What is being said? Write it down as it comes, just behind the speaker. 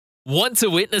Want to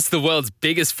witness the world's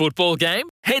biggest football game?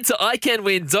 Head to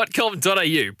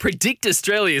iCanWin.com.au, predict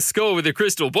Australia's score with a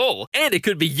crystal ball, and it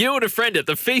could be you and a friend at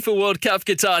the FIFA World Cup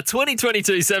Qatar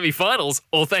 2022 semi-finals,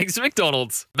 all thanks to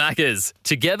McDonald's. Maccas,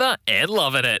 together and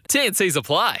loving it. TNCs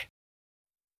apply.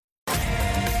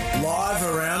 Live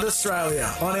around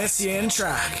Australia on SEN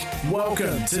Track.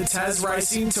 Welcome to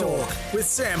Tasracing Talk with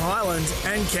Sam Hyland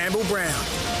and Campbell Brown.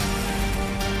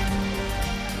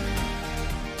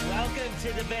 Welcome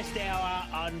to the best hour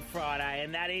on Friday,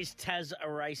 and that is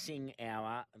Tasracing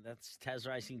Hour. That's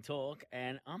Tasracing Talk,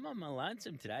 and I'm on my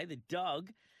lonesome today. The dog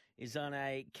is on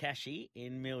a cashy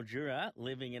in Mildura,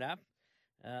 living it up.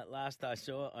 Last I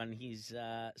saw on his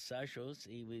socials,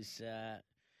 he was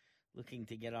looking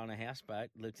to get on a houseboat.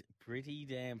 Looked pretty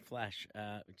damn flash,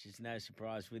 which is no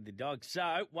surprise with the dog.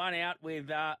 So, one out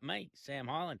with me, Sam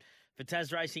Hyland, for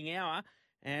Tasracing Hour.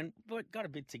 And we've got a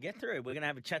bit to get through. We're going to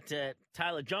have a chat to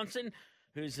Taylor Johnson,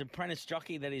 who's an apprentice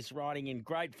jockey that is riding in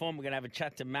great form. We're going to have a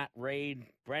chat to Matt Reid,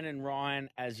 Brennan Ryan,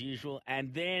 as usual.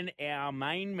 And then our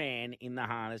main man in the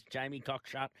harness, Jamie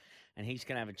Cockshut, and he's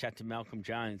going to have a chat to Malcolm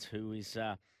Jones, who is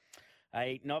a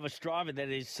novice driver that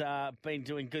has been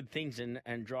doing good things and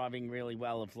driving really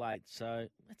well of late. So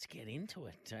let's get into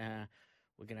it.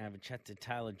 We're going to have a chat to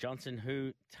Taylor Johnson,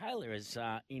 who Taylor is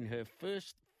in her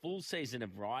first full season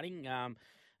of riding, and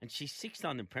she's sixth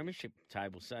on the premiership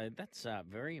table, so that's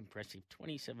very impressive.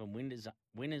 27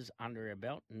 winners under her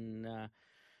belt, and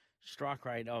strike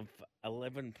rate of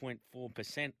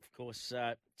 11.4%. Of course,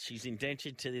 she's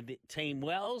indentured to the Team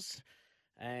Wells,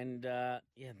 and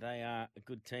they are a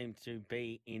good team to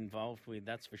be involved with,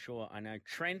 that's for sure. I know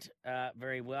Trent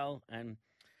very well, and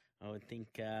I would think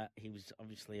he was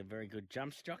obviously a very good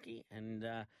jumps jockey, and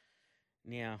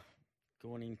now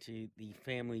going into the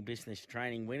family business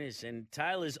training winners. And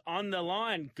Taylor's on the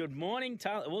line. Good morning,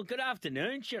 Taylor. Well, good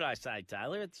afternoon, should I say,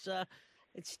 Taylor.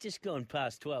 It's just gone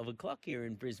past 12 o'clock here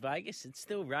in Brisbane, Vegas. It's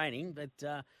still raining,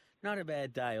 but not a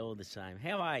bad day all the same.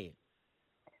 How are you?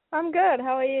 I'm good.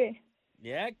 How are you?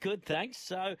 Yeah, good, thanks.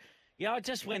 So, I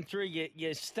just went through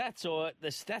your stats, or the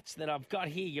stats that I've got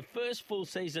here. Your first full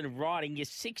season of riding, you're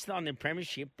sixth on the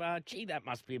premiership. Gee, that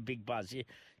must be a big buzz. You're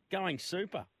going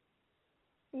super.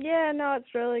 Yeah, no,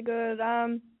 it's really good.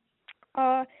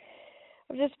 I've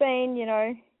just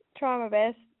been, trying my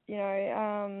best,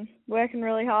 working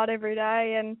really hard every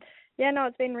day, and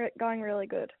it's been going really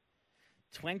good.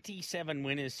 27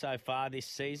 winners so far this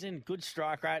season. Good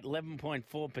strike rate,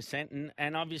 11.4%,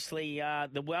 and obviously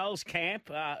the Wells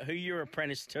camp, who you're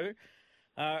apprenticed to,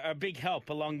 are a big help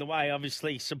along the way.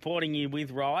 Obviously supporting you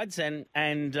with rides and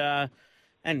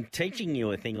teaching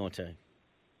you a thing or two.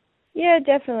 Yeah,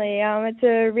 definitely. It's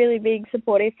a really big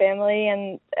supportive family,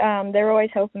 and they're always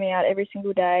helping me out every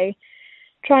single day,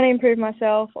 trying to improve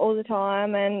myself all the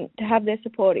time, and to have their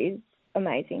support is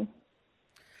amazing.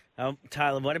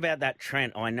 Taylor, what about that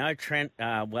Trent? I know Trent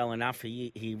well enough.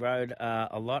 He rode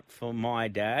a lot for my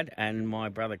dad and my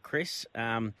brother Chris.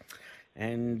 And,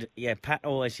 Pat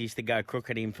always used to go crook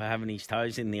at him for having his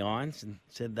toes in the irons and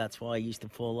said that's why he used to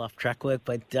fall off track work.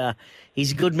 But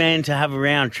he's a good man to have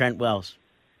around, Trent Wells.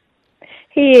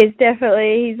 He is,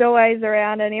 definitely. He's always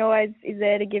around, and he always is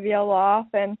there to give you a laugh,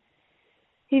 and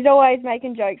he's always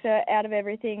making jokes out of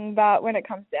everything, but when it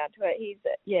comes down to it,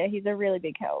 he's a really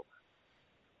big help.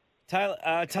 Taylor,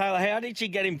 how did you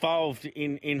get involved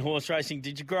in horse racing?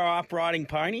 Did you grow up riding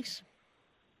ponies?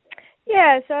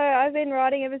 Yeah, so I've been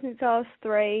riding ever since I was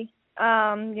 3.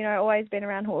 Always been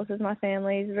around horses. My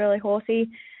family's really horsey.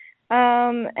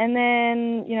 And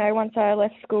then, once I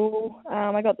left school,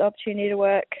 I got the opportunity to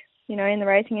work in the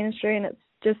racing industry, and it's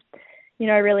just,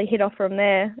 really hit off from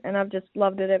there, and I've just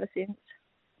loved it ever since.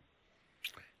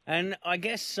 And I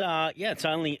guess, it's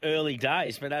only early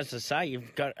days, but as I say,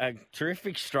 you've got a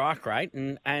terrific strike rate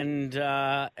and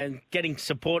getting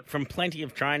support from plenty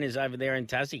of trainers over there in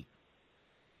Tassie.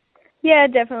 Yeah,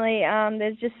 definitely.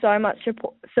 There's just so much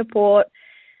support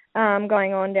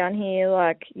going on down here.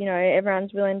 Like,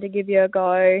 everyone's willing to give you a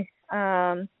go.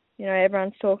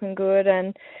 Everyone's talking good,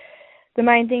 and the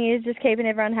main thing is just keeping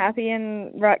everyone happy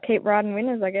and keep riding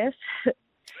winners, I guess.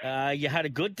 You had a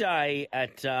good day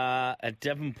at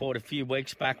Devonport a few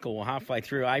weeks back, or halfway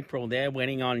through April there,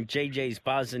 winning on GG's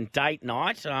Buzz and Date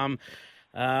Night. Rowan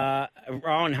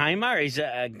Hamer is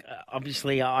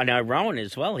obviously, I know Rowan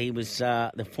as well. He was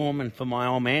the foreman for my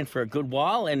old man for a good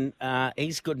while, and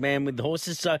he's a good man with the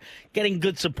horses. So getting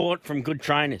good support from good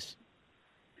trainers.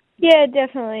 Yeah,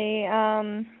 definitely.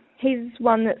 He's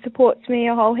one that supports me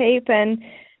a whole heap, and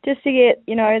just to get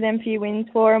them few wins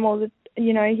for him all the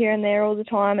here and there all the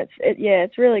time.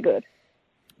 It's really good.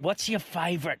 What's your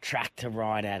favourite track to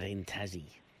ride at in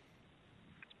Tassie?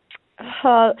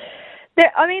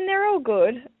 They're all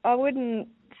good. I wouldn't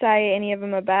say any of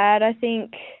them are bad. I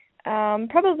think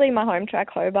probably my home track,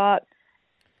 Hobart.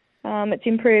 It's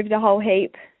improved a whole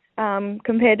heap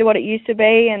compared to what it used to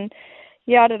be. And,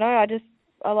 yeah, I don't know.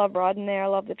 I love riding there. I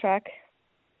love the track.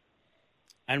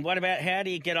 And what about, how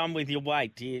do you get on with your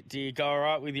weight? Do you go all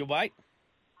right with your weight?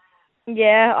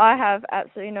 Yeah, I have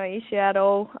absolutely no issue at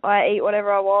all. I eat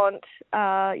whatever I want.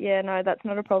 No, that's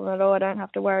not a problem at all. I don't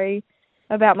have to worry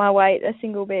about my weight a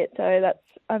single bit. So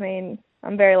I'm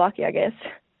very lucky, I guess.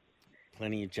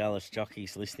 Plenty of jealous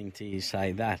jockeys listening to you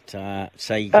say that.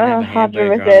 So you can have a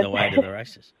hamburger 100%. on the way to the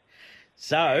races.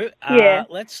 So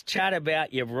let's chat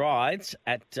about your rides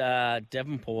at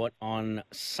Devonport on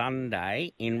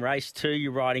Sunday. In race 2,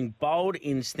 you're riding Bold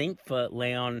Instinct for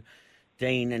Leon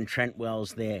Dean and Trent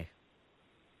Wells there.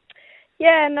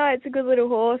 Yeah, no, it's a good little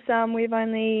horse. We've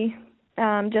only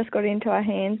just got it into our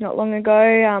hands not long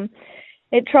ago.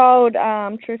 It trialled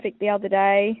terrific the other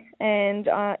day, and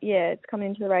it's coming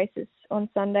into the races on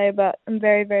Sunday. But I'm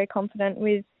very, very confident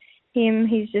with him.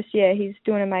 He's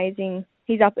doing amazing.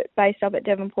 He's based up at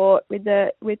Devonport with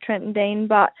Trent and Dean,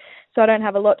 so I don't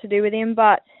have a lot to do with him.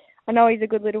 But I know he's a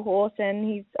good little horse,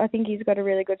 and I think he's got a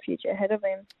really good future ahead of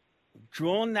him.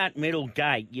 Drawn that middle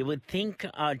gate, you would think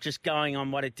just going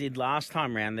on what it did last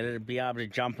time round that it'd be able to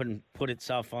jump and put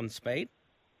itself on speed?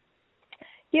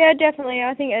 Yeah, definitely.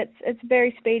 I think it's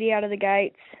very speedy out of the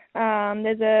gates.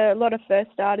 There's a lot of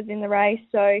first starters in the race,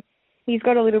 so he's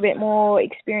got a little bit more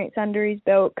experience under his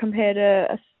belt compared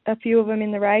to a few of them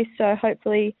in the race. So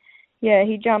hopefully,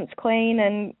 he jumps clean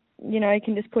and, you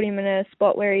can just put him in a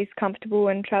spot where he's comfortable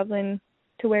and travelling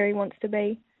to where he wants to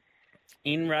be.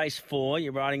 In race 4,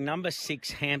 you're riding number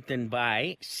 6, Hampton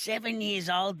Bay. 7 years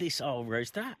old, this old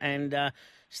rooster, and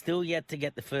still yet to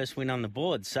get the first win on the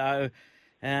board. So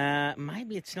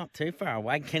maybe it's not too far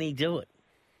away. Can he do it?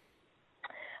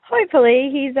 Hopefully.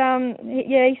 He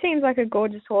seems like a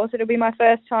gorgeous horse. It'll be my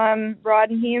first time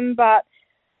riding him, but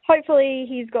hopefully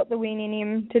he's got the win in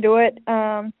him to do it.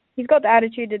 He's got the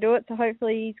attitude to do it, so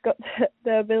hopefully he's got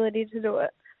the ability to do it.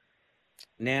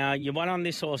 Now, you won on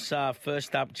this horse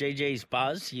first up, GG's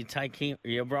Buzz.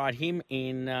 You ride him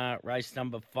in race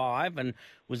number 5 and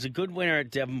was a good winner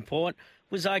at Devonport.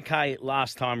 Was okay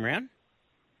last time round.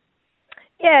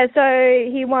 Yeah,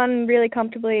 so he won really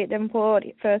comfortably at Devonport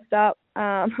first up.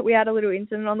 We had a little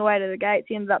incident on the way to the gates.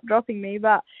 He ended up dropping me,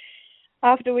 but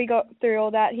after we got through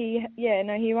all that, he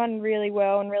won really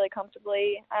well and really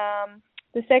comfortably.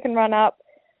 The second run up,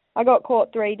 I got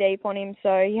caught 3 deep on him,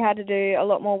 so he had to do a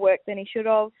lot more work than he should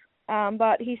have.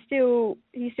 But he still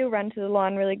ran to the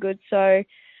line really good. So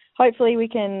hopefully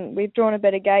we've drawn a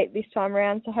better gate this time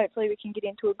around. So hopefully we can get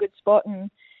into a good spot and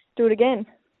do it again.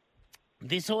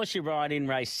 This horse you ride in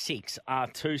race 6,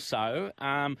 Artuso,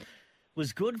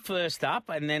 was good first up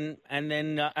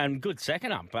and good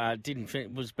second up.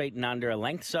 Was beaten under a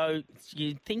length. So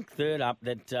you think third up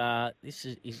that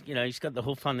he's got the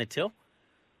hoof on the till.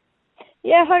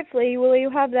 Yeah, hopefully. Well,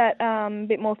 he'll have that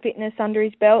bit more fitness under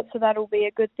his belt, so that'll be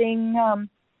a good thing.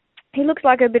 He looks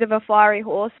like a bit of a fiery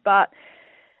horse, but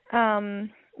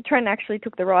Trent actually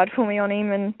took the ride for me on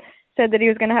him and said that he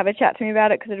was going to have a chat to me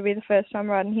about it because it'll be the first time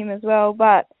riding him as well.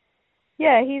 But,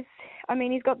 yeah, he's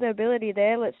got the ability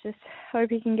there. Let's just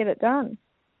hope he can get it done.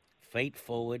 Feet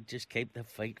forward, just keep the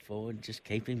feet forward, just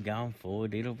keep him going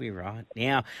forward. It'll be right.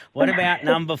 Now, what about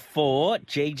number 4,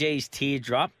 GG's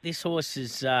Teardrop? This horse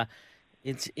is...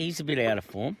 he's a bit out of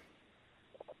form.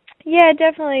 Yeah,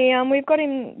 definitely. We've got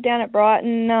him down at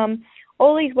Brighton.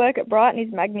 All his work at Brighton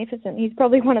is magnificent. He's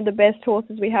probably one of the best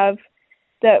horses we have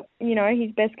that,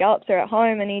 his best gallops are at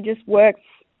home and he just works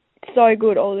so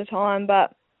good all the time.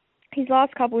 But his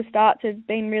last couple of starts have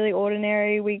been really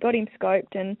ordinary. We got him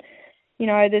scoped and,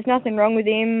 there's nothing wrong with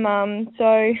him.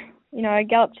 I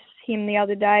galloped him the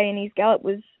other day and his gallop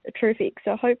was terrific.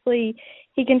 So hopefully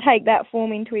he can take that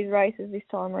form into his races this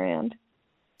time around.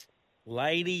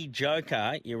 Lady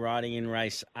Joker, you're riding in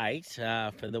race 8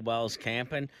 for the Wells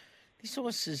Camp, and this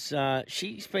horse is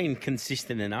she's been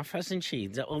consistent enough, hasn't she?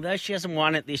 Although she hasn't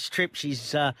won at this trip,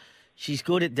 she's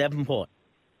good at Devonport.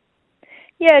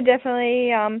 Yeah,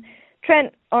 definitely.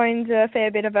 Trent owns a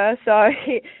fair bit of her, so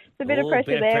it's a bit of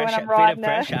pressure there when I'm riding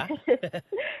her.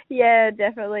 Yeah,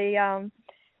 definitely.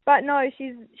 But no,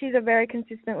 she's a very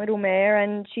consistent little mare,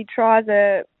 and she tries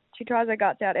her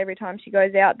guts out every time she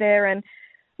goes out there. And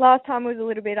last time was a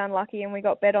little bit unlucky, and we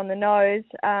got bet on the nose.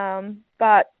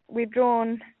 But we've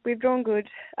drawn good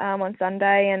on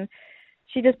Sunday, and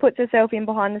she just puts herself in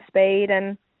behind the speed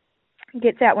and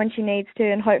gets out when she needs to.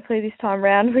 And hopefully this time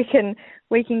round we can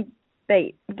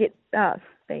beat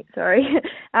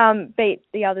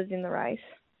the others in the race.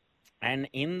 And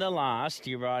in the last,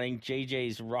 you're riding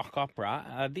GG's Rock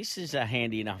Opera. This is a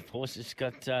handy enough horse. It's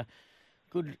got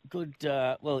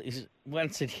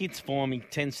once it hits form, he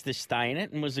tends to stay in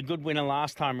it, and was a good winner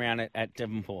last time around at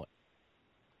Devonport.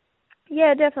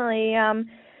 Yeah, definitely.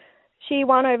 She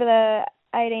won over the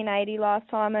 1880 last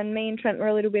time, and me and Trent were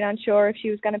a little bit unsure if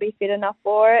she was going to be fit enough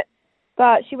for it.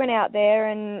 But she went out there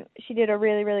and she did a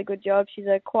really, really good job. She's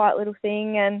a quiet little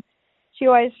thing, and she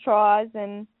always tries,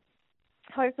 and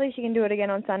hopefully she can do it again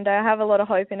on Sunday. I have a lot of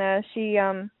hope in her. She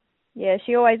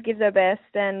always gives her best,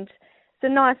 and it's a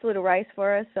nice little race for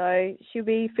her, so she'll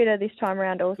be fitter this time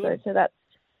around also, Good. so that's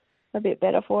a bit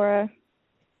better for her.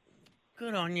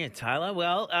 Good on you, Taylor.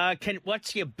 Well,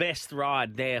 what's your best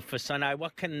ride there for Sunday?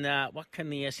 What can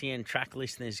the SEN track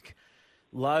listeners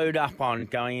load up on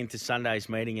going into Sunday's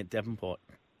meeting at Devonport?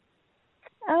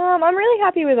 I'm really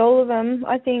happy with all of them.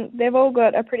 I think they've all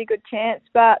got a pretty good chance,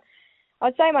 but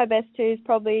I'd say my best two is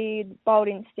probably Bold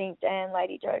Instinct and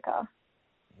Lady Joker.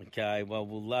 Okay, well,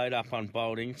 we'll load up on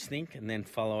Bold Instinct and then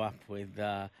follow up with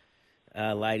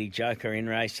Lady Joker in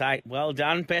race 8. Well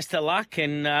done, best of luck,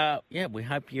 and we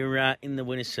hope you're in the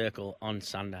winner's circle on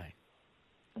Sunday.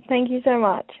 Thank you so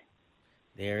much.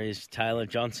 There is Taylor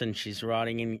Johnson. She's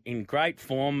riding in great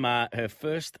form. Her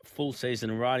first full season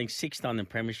of riding, 6th on the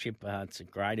premiership. It's a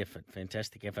great effort,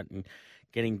 fantastic effort, and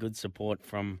getting good support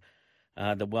from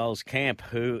the Wells camp,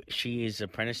 who she is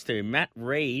apprenticed to. Matt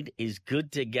Reid is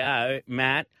good to go.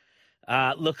 Matt,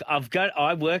 look,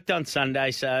 I worked on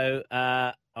Sunday, so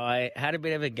I had a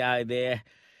bit of a go there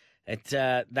at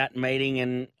that meeting,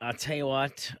 and I tell you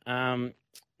what,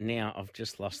 now I've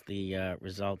just lost the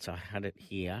results. I had it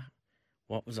here.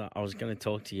 What was I was going to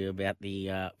talk to you about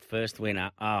the first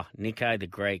winner. Nico the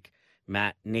Greek.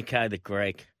 Matt, Nico the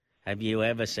Greek. Have you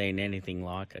ever seen anything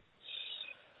like it?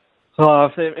 Oh,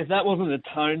 if that wasn't a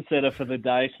tone setter for the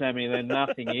day, Sammy, then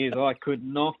nothing is. I could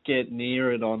not get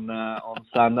near it on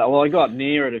Sunday. Well, I got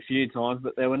near it a few times,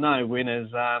 but there were no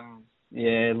winners.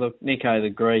 Look, Nico the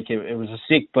Greek, it was a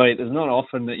sick beat. There's not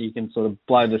often that you can sort of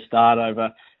blow the start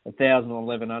over 1,000 or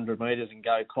 1,100 metres and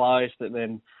go close, but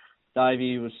then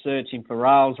Davey was searching for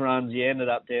rails runs. He ended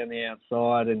up down the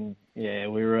outside, and we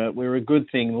were a good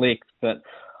thing licked. But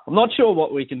I'm not sure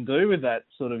what we can do with that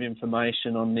sort of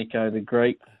information on Nico the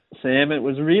Greek, Sam. It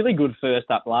was a really good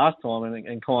first up last time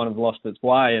and kind of lost its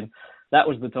way, and that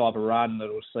was the type of run that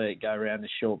will see it go around the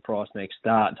short price next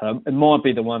start. So it might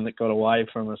be the one that got away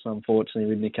from us, unfortunately,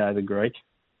 with Nico the Greek.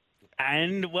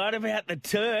 And what about the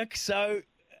Turk? So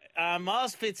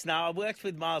Miles Fitzner, I worked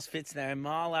with Miles Fitzner, and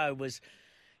Milo was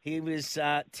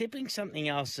tipping something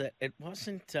else. It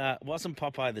wasn't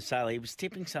Popeye the Sailor. He was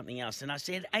tipping something else, and I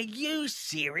said, "Are you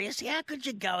serious? How could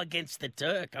you go against the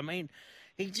Turk? I mean,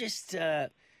 he just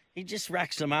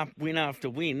racks them up win after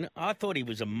win. I thought he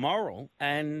was immoral,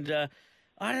 and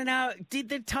I don't know. Did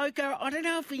the Toko? I don't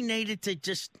know if he needed to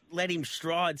just let him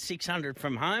stride 600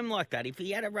 from home like that. If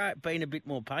he had been a bit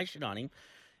more patient on him,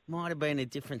 might have been a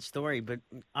different story. But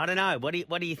I don't know. What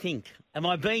do you think? Am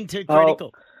I being too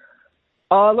critical?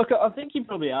 Look, I think you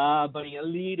probably are being a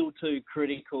little too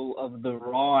critical of the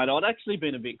ride. I'd actually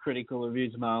been a bit critical of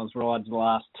Ismail's rides the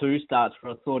last two starts,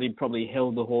 where I thought he'd probably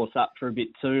held the horse up for a bit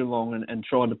too long and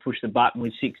tried to push the button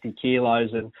with 60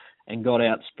 kilos and got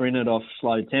out sprinted off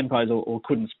slow tempos or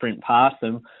couldn't sprint past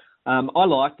them. I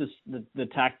like the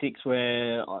tactics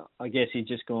where I guess he's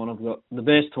just gone, I've got the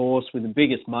best horse with the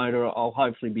biggest motor, I'll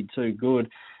hopefully be too good.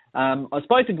 I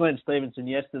spoke to Glenn Stevenson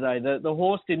yesterday. The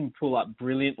horse didn't pull up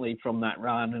brilliantly from that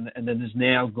run and then has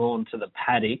now gone to the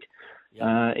paddock.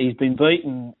 Yep. He's been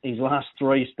beaten his last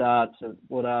three starts at,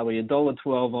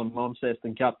 $1.12 on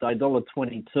Launceston Cup Day,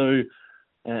 $1.22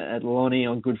 at Lonnie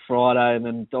on Good Friday, and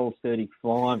then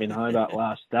 $1.35 in Hobart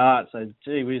last start. So,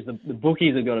 gee whiz, the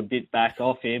bookies have got a bit back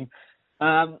off him.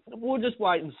 We'll just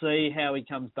wait and see how he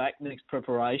comes back next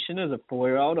preparation as a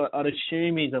 4-year-old. I'd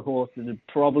assume he's a horse that would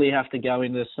probably have to go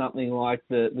into something like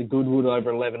the Goodwood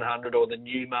over 1100 or the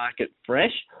Newmarket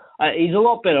Fresh. He's a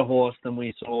lot better horse than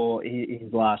we saw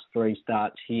his last three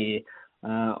starts here.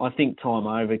 I think Time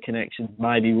Over Connections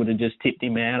maybe would have just tipped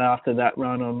him out after that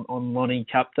run on Lonnie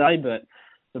Cup Day, but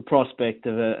the prospect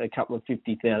of a couple of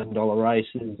 $50,000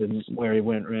 races and where he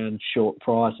went around short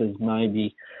prices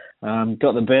maybe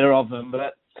got the better of him,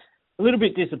 but a little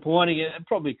bit disappointing. It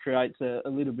probably creates a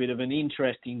little bit of an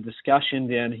interesting discussion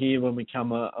down here when we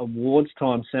come awards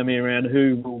time, Sammy, around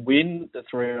who will win the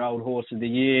 3-year-old horse of the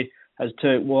year. Has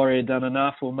Turk Warrior done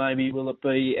enough, or maybe will it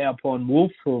be Alpine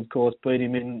Wolf, who of course beat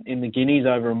him in the Guineas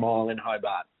over a mile in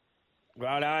Hobart?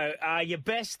 Righto. Your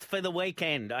best for the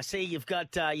weekend. I see you've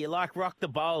got, you like Rock the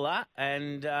Bowler,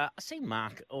 and I see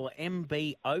Mark, or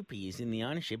MB Opie is in the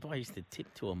ownership. I used to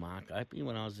tip to a Mark Opie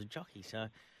when I was a jockey. So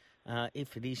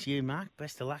if it is you, Mark,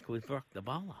 best of luck with Rock the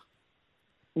Bowler.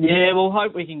 Yeah, we'll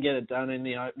hope we can get it done in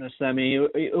the opener, Sammy.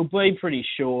 It'll be pretty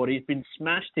short. He's been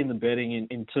smashed in the betting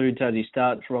in two Tassie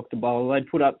starts, Rock the Bowler. They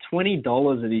put up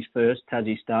 $20 at his first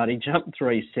Tassie start. He jumped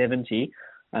 $3.70.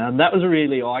 That was a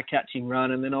really eye-catching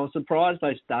run, and then I was surprised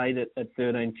they stayed at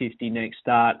 $13.50 next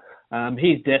start.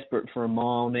 He's desperate for a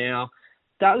mile now.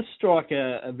 Does strike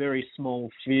a very small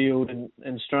field,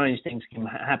 and strange things can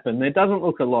happen. There doesn't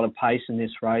look a lot of pace in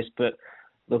this race, but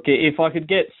look, if I could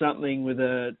get something with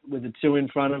a 2 in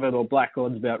front of it or black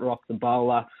odds about Rock the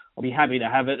Bowler, I'll be happy to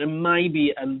have it, and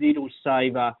maybe a little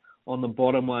saver on the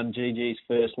bottom one, GG's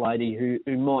First Lady,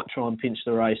 who might try and pinch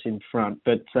the race in front.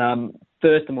 But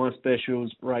first of my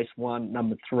specials, race 1,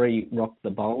 number 3, Rock the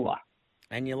Bowler.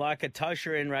 And you like a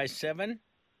Tosha in race 7?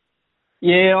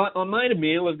 Yeah, I made a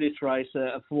meal of this race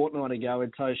a fortnight ago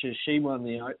with Tosha. He won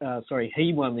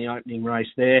the opening race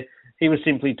there. He was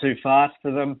simply too fast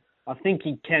for them. I think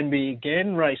he can be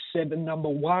again. Race 7, number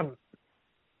 1.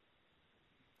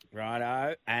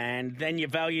 Righto. And then your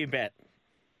value bet.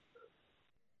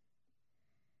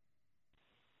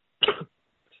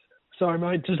 Sorry,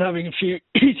 mate, just having a few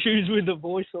issues with the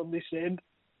voice on this end.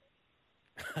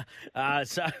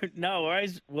 So no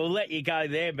worries. We'll let you go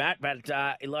there, Matt. But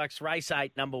he likes race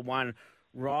 8, number 1,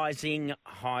 Rising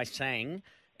High Sang.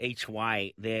 Each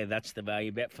way there. That's the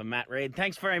value bet for Matt Reid.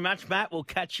 Thanks very much, Matt. We'll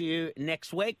catch you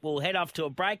next week. We'll head off to a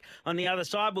break. On the other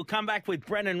side, we'll come back with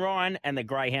Brendan Ryan and the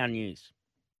Greyhound News.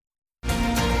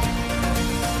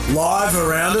 Live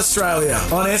around Australia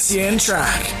on SEN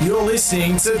Track. You're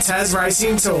listening to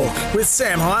Tasracing Talk with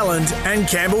Sam Hyland and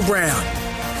Campbell Brown.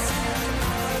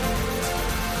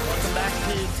 Welcome back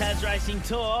to Tasracing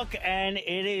Talk, and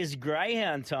it is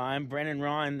Greyhound time. Brendan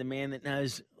Ryan, the man that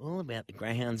knows all about the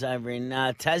Greyhounds over in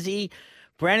Tassie.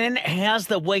 Brendan, how's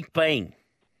the week been?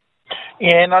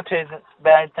 Yeah, not too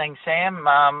bad, thanks, Sam.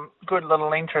 Good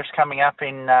little interest coming up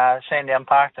in Sandown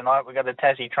Park tonight. We've got a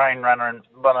Tassie train runner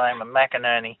by the name of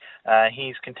McInerney.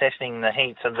 He's contesting the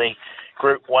heats of the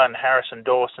Group 1 Harrison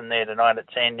Dawson there tonight at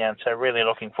Sandown, so really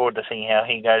looking forward to seeing how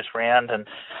he goes round. And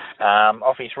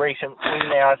off his recent win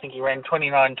there, I think he ran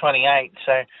 29.28,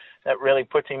 so that really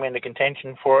puts him into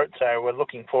contention for it. So we're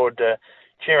looking forward to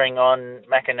cheering on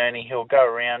McInerney. He'll go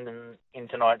around in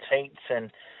tonight's heats,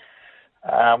 and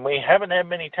we haven't had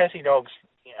many Tassie dogs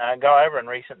go over in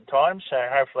recent times, so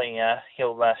hopefully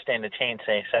he'll stand a chance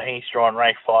there. So he's drawn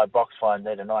race 5, box 5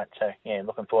 there tonight. So, yeah,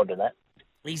 looking forward to that.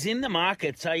 He's in the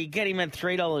market, so you get him at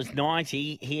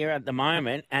 $3.90 here at the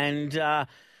moment, and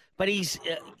but he's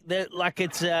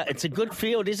it's a good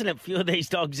field, isn't it? A few of these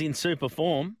dogs in super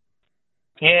form.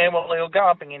 Yeah, well, he'll go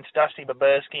up against Dusty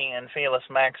Babursky and Fearless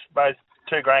Max, both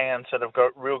two greyhounds that have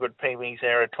got real good PBs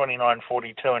there at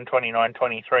 29.42 and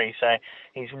 29.23. So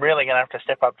he's really going to have to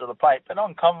step up to the plate. But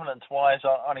on confidence-wise,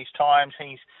 on his times,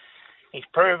 he's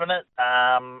proven it.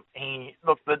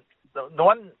 The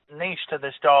one niche to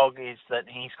this dog is that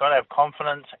he's got to have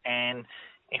confidence, and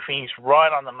if he's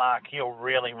right on the mark, he'll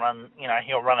really run.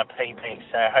 He'll run a PB.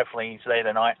 So hopefully he's there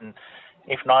tonight, and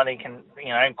if not, he can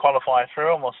qualify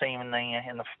through, and we'll see him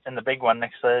in the big one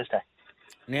next Thursday.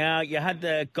 Now, you had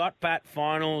the Gotbat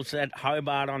finals at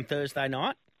Hobart on Thursday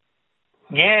night?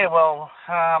 Yeah, well,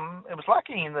 it was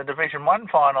lucky in the Division 1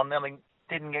 final nearly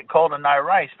didn't get called a no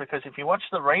race, because if you watch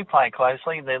the replay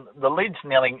closely, the lids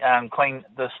nearly cleaned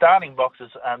the starting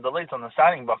boxes, the lids on the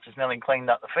starting boxes nearly cleaned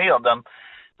up the field.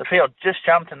 The field just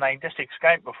jumped and they just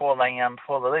escaped before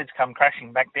the lids come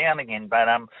crashing back down again. But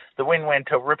the win went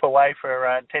to rip away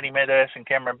for Teddy Medhurst and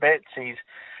Cameron Betts. He's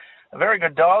a very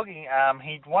good dog.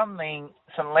 He'd won the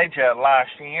St Ledger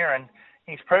last year, and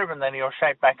he's proven that he'll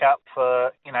shape back up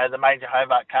for the major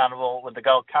Hobart Carnival with the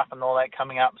Gold Cup and all that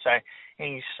coming up. So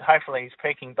hopefully he's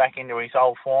peaking back into his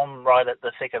old form right at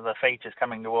the thick of the features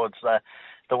coming towards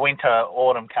the winter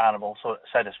autumn carnival, so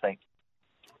to speak.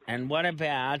 And what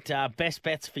about best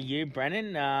bets for you,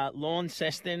 Brennan?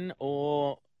 Launceston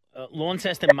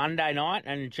Monday night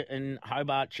and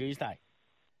Hobart Tuesday.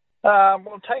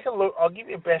 We'll take a look. I'll give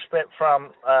you a best bet from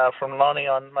Lonnie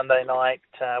on Monday night.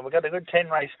 We've got a good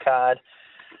 10-race card.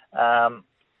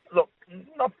 Look,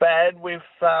 not bad. We've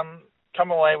come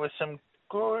away with some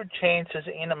good chances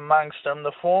in amongst them.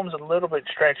 The form's a little bit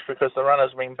stretched because the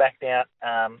runner's been backed out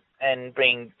and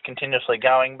been continuously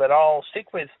going, but I'll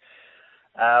stick with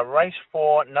race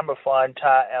 4, number 5,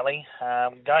 Tar Alley.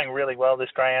 Going really well, this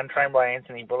greyhound, trained by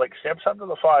Anthony Bullock. Steps up to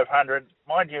the 500.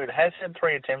 Mind you, it has had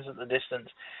 3 attempts at the distance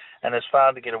and has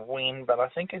failed to get a win, but I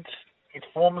think it's its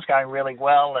form's going really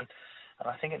well, and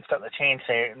I think it's got the chance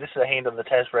there. This is ahead of the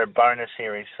Tasred bonus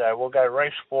series, so we'll go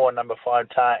race 4, number 5,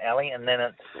 Tar Alley, and then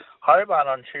at Hobart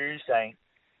on Tuesday,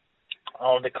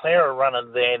 I'll declare a runner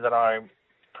there that I'm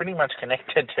pretty much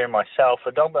connected to myself,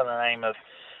 a dog by the name of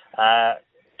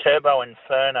Turbo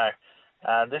Inferno.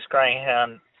 This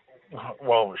greyhound,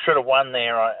 well, should have won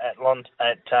there at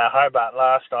Hobart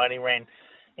last night. He ran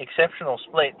exceptional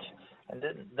splits and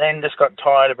then just got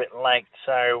tired a bit late.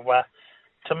 So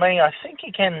to me, I think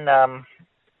he can,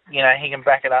 he can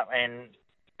back it up and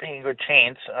be a good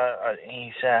chance.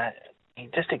 He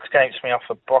just escapes me off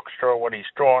the box draw what he's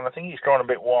drawn. I think he's drawn a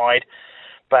bit wide,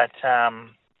 but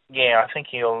I think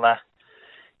he'll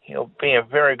be a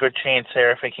very good chance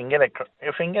there if he can get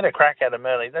a crack at him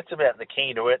early. That's about the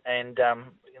key to it, and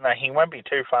he won't be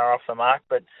too far off the mark,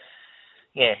 but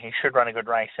yeah, he should run a good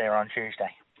race there on Tuesday.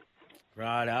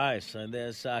 Righto, so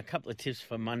there's a couple of tips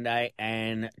for Monday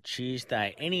and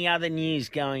Tuesday. Any other news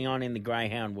going on in the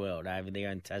greyhound world over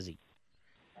there in Tassie?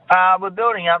 We're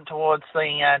building up towards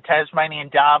the Tasmanian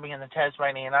Derby and the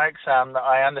Tasmanian Oaks.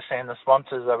 I understand the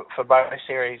sponsors for both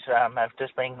series have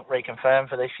just been reconfirmed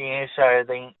for this year. So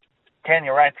the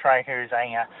Tanya Rattray, who's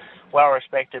a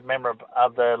well-respected member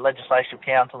of the Legislative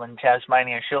Council in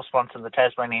Tasmania, she'll sponsor the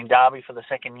Tasmanian Derby for the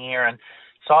second year, and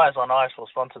Sires on Ice will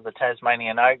sponsor the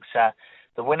Tasmanian Oaks.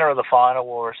 The winner of the final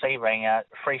will receive a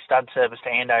free stud service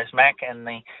to Ando's Mac, and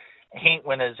the heat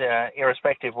winners,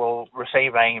 irrespective, will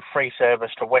receive a free service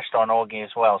to West on Orgy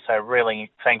as well. So really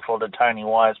thankful to Tony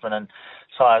Wiseman and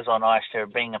Sires on Ice for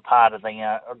being a part of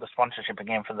the sponsorship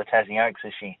again for the Tassie Oaks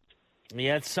this year.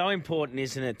 Yeah, it's so important,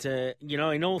 isn't it, to,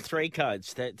 in all three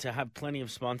codes, to have plenty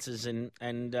of sponsors, and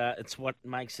it's what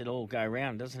makes it all go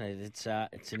round, doesn't it? It's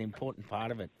an important part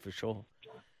of it, for sure.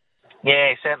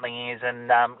 Yeah, it certainly is,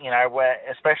 and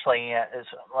especially as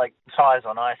like Sires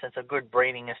on Ice, it's a good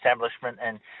breeding establishment,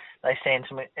 and they stand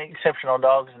some exceptional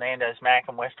dogs. And Ando's Mac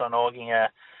and West on Orgy are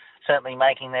certainly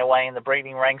making their way in the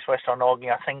breeding ranks. West on Orgy,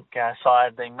 I think,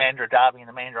 sired the Mandurah Derby and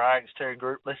the Mandurah Oaks, 2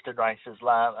 group listed races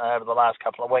over the last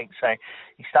couple of weeks. So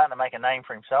he's starting to make a name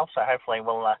for himself. So hopefully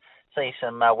we'll see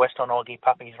some West on Orgy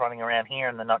puppies running around here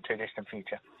in the not too distant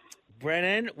future.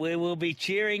 Brennan, we will be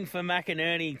cheering for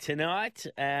McInerney tonight,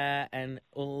 and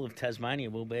all of Tasmania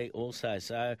will be also.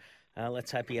 So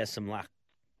let's hope he has some luck.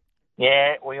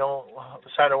 Yeah, so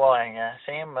do I,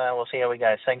 Sam. We'll see how we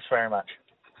go. Thanks very much.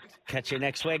 Catch you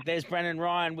next week. There's Brennan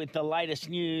Ryan with the latest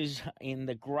news in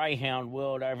the greyhound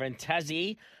world over in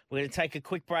Tassie. We're going to take a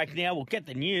quick break now. We'll get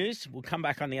the news. We'll come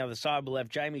back on the other side. We'll have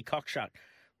Jamie Cockshut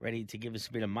ready to give us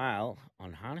a bit of mail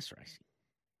on harness racing.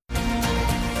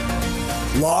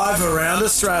 Live around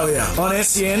Australia on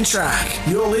SEN Track.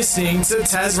 You're listening to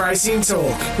Tasracing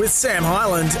Talk with Sam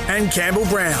Hyland and Campbell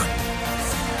Brown.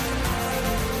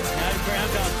 No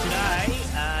Brown dog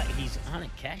today. He's on a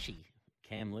cashy.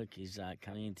 Cam Luke is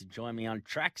coming in to join me on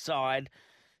trackside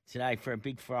today for a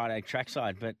big Friday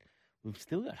trackside, but we've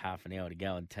still got half an hour to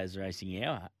go on Tas Racing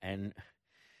Hour, and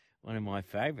one of my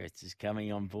favourites is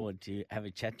coming on board to have a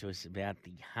chat to us about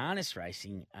the harness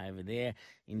racing over there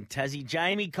in Tassie.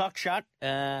 Jamie Cockshut.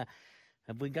 Have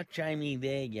we got Jamie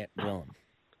there yet, Willem?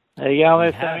 There you go,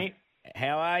 there, Sammy.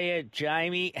 How are you,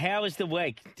 Jamie? How was the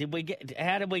week?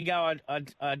 How did we go?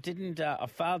 I didn't. I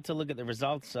failed to look at the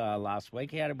results last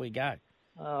week. How did we go?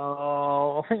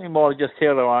 I think we might have just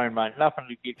held our own, mate. Nothing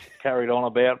to get carried on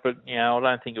about, but I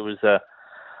don't think it was a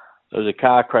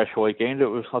car crash weekend.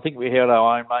 I think we held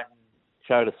our own, mate. And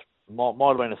showed us might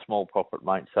have been a small profit,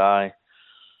 mate. So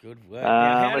good work.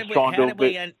 Now,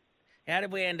 how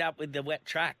did we end up with the wet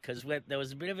track? Because there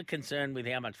was a bit of a concern with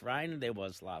how much rain there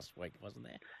was last week, wasn't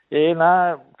there? Yeah,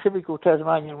 no, typical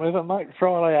Tasmanian weather, mate.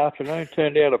 Friday afternoon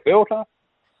turned out a belter.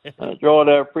 It dried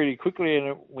out pretty quickly,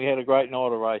 and we had a great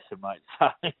night of racing, mate.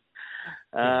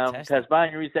 So,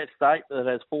 Tasmania is that state that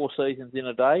has 4 seasons in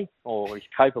a day, or is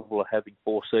capable of having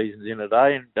 4 seasons in a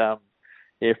day. And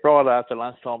Friday after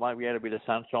lunchtime, mate, we had a bit of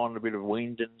sunshine and a bit of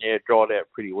wind, and it dried out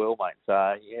pretty well, mate.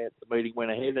 So the meeting went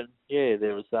ahead, and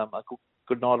there was a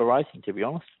good night of racing, to be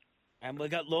honest. And we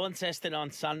got Launceston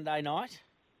on Sunday night.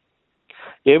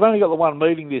 Yeah, we've only got the one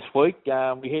meeting this week.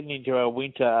 We're heading into our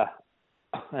winter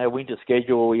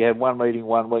schedule. We have 1 meeting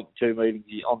 1 week, 2 meetings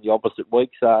on the opposite week.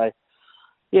 So,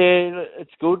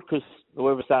 it's good because the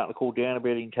weather's starting to cool down a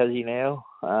bit in Tassie now.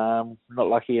 Not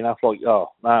lucky enough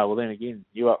then again,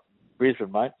 you up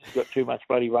Brisbane, mate. You've got too much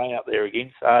bloody rain up there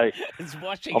again. So it's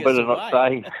washing I better us not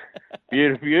away.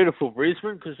 say beautiful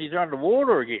Brisbane because he's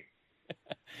underwater again.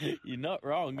 You're not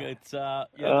wrong. It's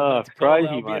it's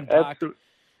crazy, mate.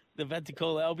 They've had to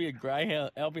call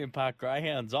Albion Park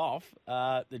Greyhounds off.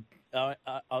 I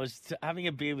was having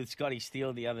a beer with Scotty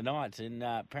Steele the other night, and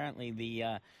apparently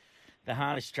the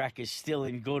harness track is still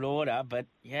in good order. But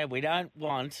yeah, we don't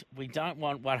want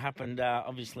what happened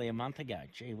obviously a month ago.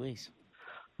 Gee whiz.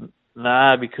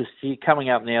 No, because coming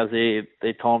up now is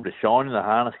their time to shine in the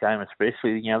harness game,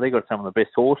 especially. They've got some of the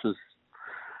best horses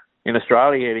in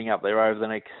Australia heading up there over the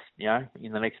next,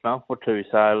 in the next month or two.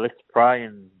 So let's pray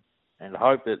and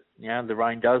hope that, the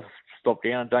rain does stop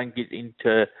down and don't get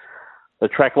into the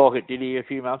track like it did here a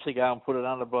few months ago and put it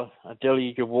under a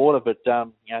deluge of water. But,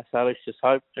 so let's just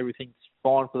hope everything's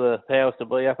fine for the powers to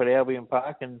be up at Albion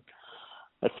Park and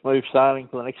it's smooth sailing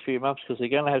for the next few months because they're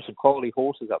going to have some quality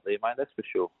horses up there, mate, that's for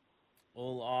sure.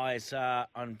 All eyes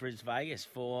on Bris Vegas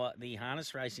for the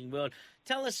harness racing world.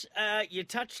 Tell us, you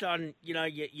touched on,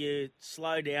 you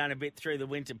slow down a bit through the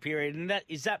winter period, and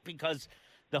is that because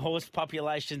the horse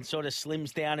population sort of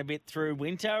slims down a bit through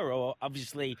winter, or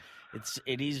obviously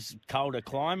it is colder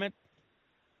climate?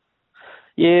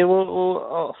 Yeah,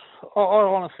 well, I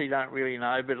honestly don't really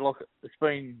know, but it's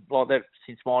been like that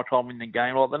since my time in the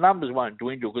game. The numbers won't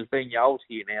dwindle because being old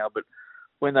here now, but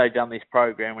when they've done this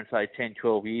program, and say 10,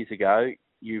 12 years ago,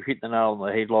 you hit the nail on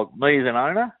the head. Like me as an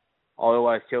owner, I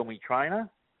always tell me trainer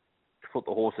to put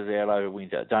the horses out over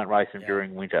winter. Don't race them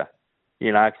during winter.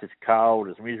 Because it's cold,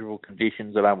 it's miserable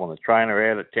conditions. I don't want the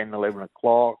trainer out at 10, 11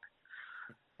 o'clock.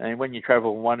 And when you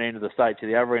travel from one end of the state to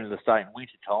the other end of the state in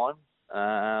winter time,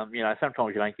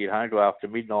 sometimes you don't get home till after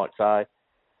midnight. So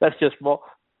that's just my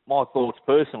thoughts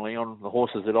personally on the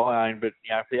horses that I own. But,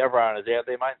 if the other owners out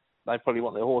there, mate, they probably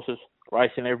want their horses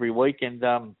racing every week. And,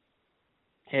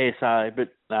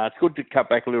 it's good to cut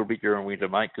back a little bit during winter,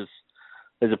 mate, because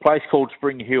there's a place called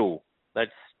Spring Hill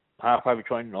that's halfway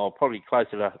between, probably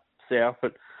closer to south,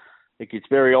 but it gets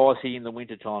very icy in the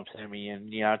winter time, Sammy,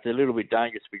 and, it's a little bit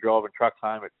dangerous to be driving trucks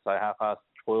home at, say,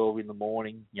 12:30 in the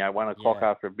morning, 1 o'clock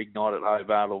after a big night at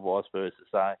Hobart or vice versa.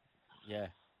 So,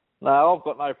 no, I've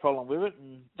got no problem with it.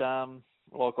 And,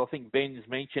 I think Ben's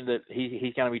mentioned that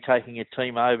he's going to be taking a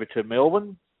team over to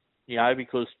Melbourne,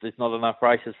 because there's not enough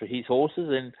races for his horses.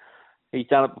 And he's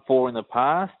done it before in the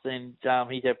past, and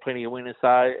he's had plenty of winners. So,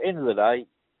 at the end of the day,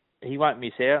 he won't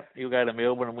miss out. He'll go to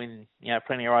Melbourne and win,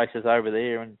 plenty of races over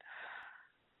there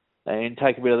and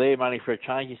take a bit of their money for a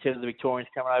change instead of the Victorians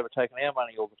coming over taking our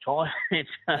money all the time.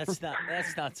 That's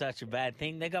not such a bad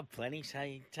thing. They got plenty, so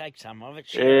you take some of it.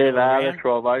 Yeah, that's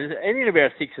right, mate. And in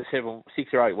about 6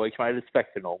 or 8 weeks, mate, it's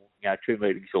back to normal. 2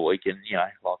 meetings a week, and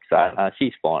like I say,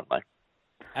 she's fine, mate.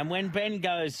 And when Ben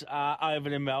goes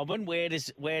over to Melbourne, where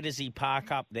does he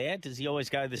park up there? Does he always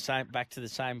go back to the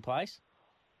same place?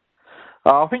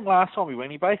 I think last time he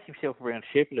went, he based himself around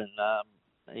Shepparton.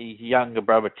 His younger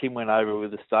brother Tim went over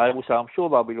with the stable, so I'm sure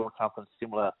they'll be doing something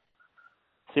similar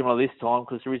this time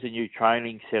because there is a new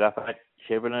training set up at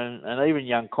Shepparton, and even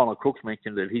young Connor Crooks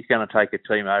mentioned that he's going to take a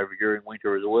team over during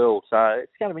winter as well. So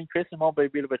it's going to be interesting. Might be a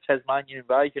bit of a Tasmanian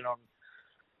invasion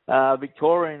on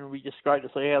Victoria, and it'll be just great to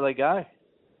see how they go.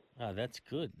 Oh, that's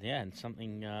good. Yeah, and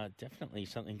something definitely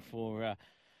something for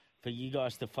you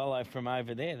guys to follow from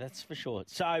over there. That's for sure.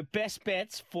 So best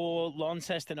bets for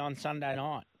Launceston on Sunday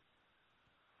night.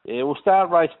 Yeah, we'll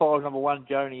start race 5, number 1,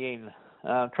 Joni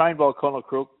N. Trained by Connor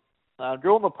Crook.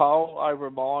 Drawn the pole over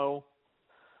a mile.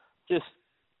 Just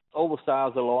all the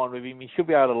stars aligned with him. He should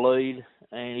be able to lead.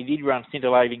 And he did run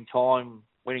scintillating time,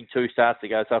 winning 2 starts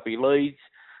ago. So if he leads,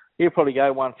 he'll probably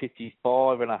go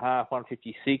 155 and a half,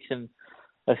 156. And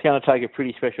that's going to take a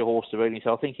pretty special horse to beat him.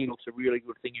 So I think he looks a really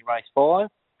good thing in race 5.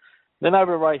 Then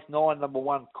over to race 9, number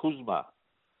 1, Kuzma.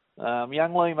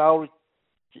 Young Liam Old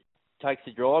takes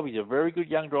the drive. He's a very good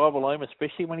young driver, Liam,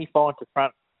 especially when he finds the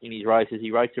front in his races.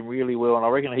 He rates them really well, and I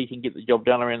reckon he can get the job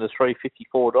done around the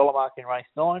 $354 mark in race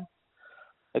 9.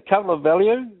 A couple of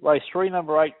value. Race 3,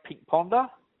 number 8, Pink Ponder.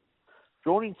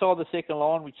 Drawn inside the second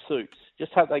line, which suits.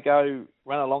 Just hope they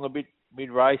run along a bit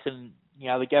mid-race, and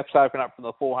the gaps open up from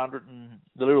the 400, and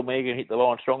the little mare can hit the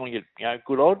line strongly at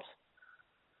good odds.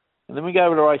 And then we go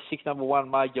over to race 6, number 1,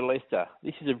 Major Leicester.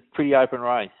 This is a pretty open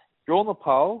race. Drawn the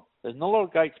pole. There's not a lot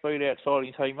of gate speed outside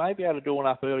him, so he may be able to do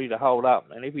enough early to hold up.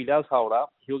 And if he does hold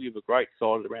up, he'll give a great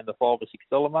side at around the $5 or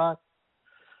 $6 mark.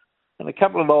 And a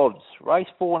couple of odds. Race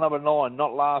 4, number 9,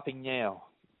 Not Laughing Now.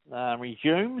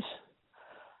 Resumes.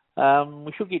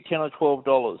 We should get $10 or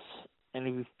 $12.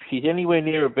 And if she's anywhere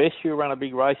near her best, she'll run a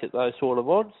big race at those sort of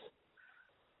odds.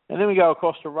 And then we go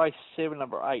across to race 7,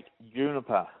 number 8,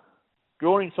 Juniper.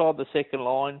 Drawn inside the second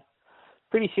line.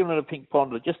 Pretty similar to Pink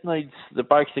Ponder. Just needs the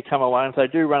brakes to come away. And if they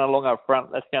do run along up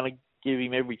front, that's going to give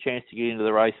him every chance to get into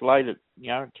the race late at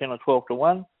 10 or 12 to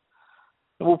 1. And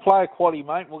we'll play a quaddie,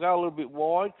 mate. We'll go a little bit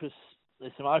wide because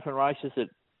there's some open races that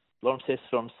Launceston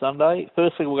on Sunday.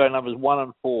 Firstly, we'll go numbers 1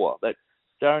 and 4. That's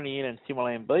Joni Inn and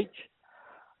Simmerland Beach.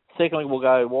 Secondly, we'll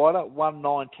go wider, 1,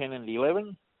 9, 10 and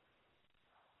 11.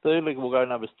 Thirdly, we'll go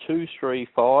numbers 2, 3,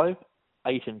 5,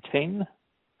 8 and 10.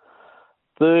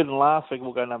 Third and last week,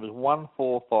 we'll go numbers 1,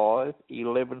 4, 5,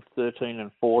 11, 13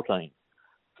 and 14.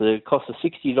 So it costs us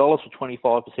 $60 for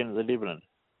 25% of the dividend.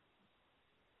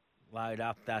 Load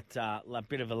up that, a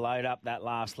bit of a load up that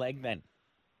last leg then.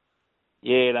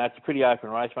 Yeah, no, it's a pretty open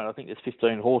race, mate. I think there's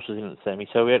 15 horses in it, Sammy,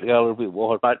 so we had to go a little bit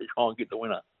wide, mate, to try and get the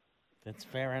winner. That's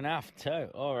fair enough too.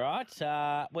 All right.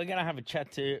 We're going to have a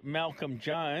chat to Malcolm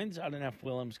Jones. I don't know if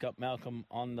Willem's got Malcolm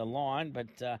on the line,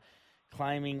 but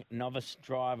claiming novice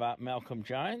driver Malcolm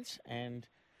Jones. And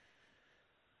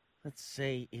let's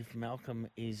see if Malcolm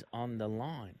is on the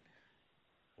line.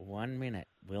 1 minute.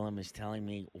 Willem is telling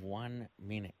me 1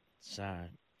 minute. So,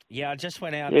 yeah, I just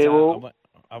went out.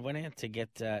 I went out to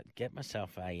get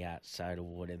myself a soda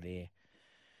water there,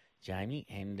 Jamie,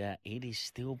 and it is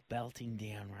still belting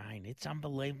down rain. It's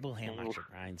unbelievable how much it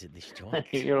rains at this joint.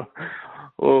 You're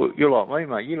like me,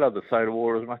 mate. You love the soda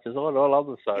water as much as I do. I love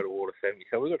the soda water, Sammy.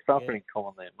 So we've got something in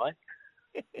common there, mate.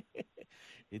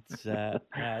 It's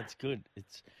it's good.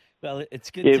 It's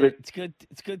good. Yeah,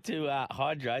 It's good to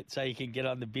hydrate so you can get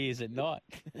on the beers at night.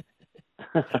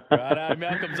 Righto,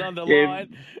 Malcolm's on the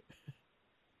line.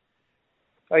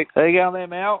 Hey, how you going there,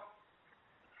 Mal?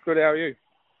 Good, how are you?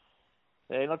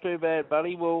 Yeah, not too bad,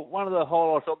 buddy. Well, one of the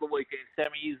highlights of the weekend,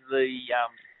 Sammy, is the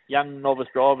Young Novice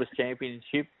Drivers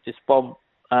Championship, just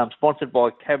sponsored by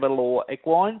Cavalier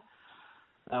Equine.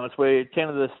 It's where 10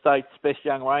 of the state's best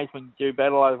young rangemen do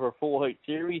battle over a 4-heat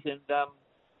series, and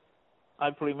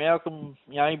hopefully Malcolm,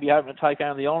 he'll be hoping to take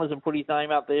home the honours and put his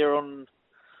name up there in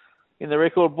the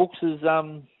record books as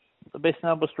the best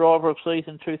numbers driver of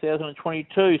season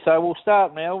 2022. So we'll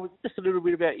start now with just a little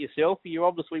bit about yourself. You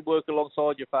obviously work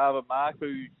alongside your father, Mark,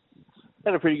 who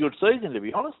had a pretty good season, to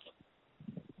be honest.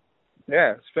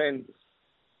 Yeah, it's been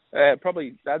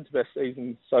probably Dad's best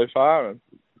season so far, and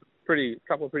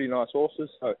couple of pretty nice horses,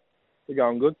 so they're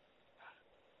going good.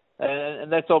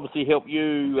 And that's obviously helped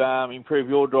you improve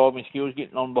your driving skills,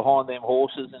 getting on behind them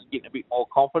horses and getting a bit more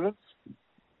confidence.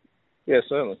 Yeah,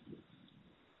 certainly.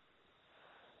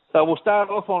 So we'll start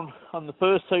off on the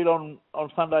first heat on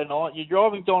Sunday night. You're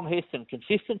driving Don Heston,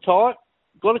 consistent tight,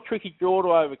 got a tricky draw to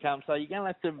overcome, so you're going to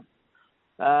have to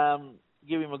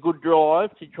give him a good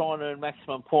drive to try and earn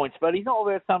maximum points. But he's not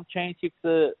without some chance if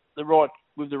the right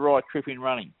trip in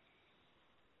running.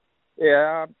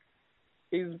 Yeah,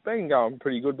 he's been going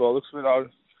pretty good by the looks of it. I'll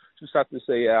just have to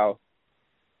see how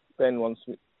Ben wants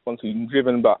he's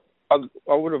driven, but I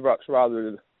would have much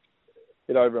rather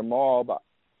hit over a mile, but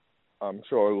I'm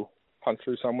sure he'll punch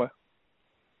through somewhere.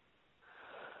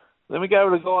 Then we go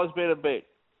to the guy's better bet.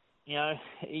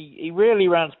 He rarely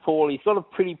runs poorly. He's got a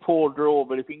pretty poor draw,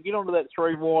 but if he can get onto that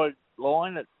 3-wide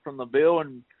line from the bell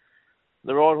and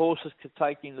the right horses could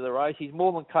take into the race, he's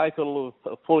more than capable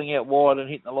of pulling out wide and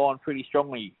hitting the line pretty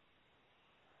strongly.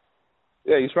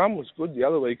 Yeah, his run was good the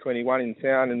other week when he won in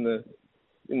town in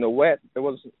the wet. There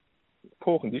was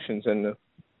poor conditions, and it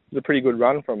was a pretty good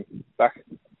run from back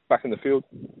in the field.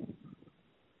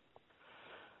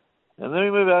 And then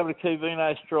we move over to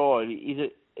Kivino Stride.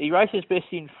 He races best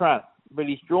in front, but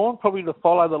he's drawn probably to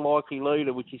follow the likely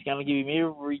leader, which is going to give him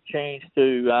every chance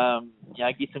to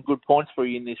get some good points for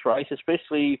you in this race,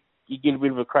 especially if you get a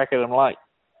bit of a crack at him late.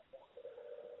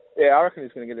 Yeah, I reckon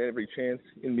he's going to get every chance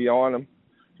in behind him.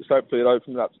 Just hopefully it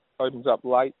opens up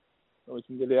late and we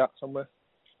can get out somewhere.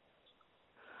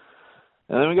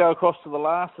 And then we go across to the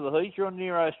last of the heat. You're on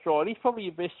Nero Stride. He's probably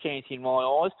your best chance in my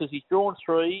eyes because he's drawn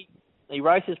 3. He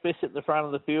races best at the front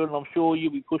of the field, and I'm sure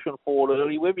you'll be pushing forward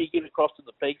early. Whether you get across to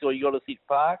the pegs or you got to sit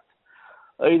parked,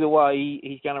 either way,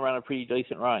 he's going to run a pretty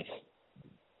decent race.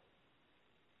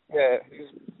 Yeah, he's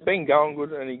been going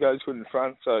good and he goes good in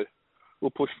front, so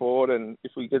we'll push forward, and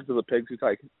if we get to the pegs, we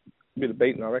take a bit of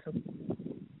beating, I reckon.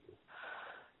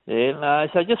 Yeah, no,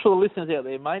 so just for the listeners out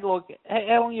there, mate, like,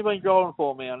 how long have you been driving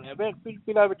for now? About a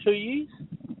bit over 2 years?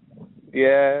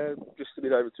 Yeah, just a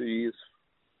bit over 2 years.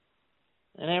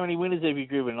 And how many winners have you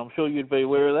driven? I'm sure you'd be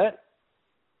aware of that.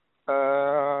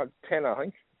 10, I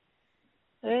think.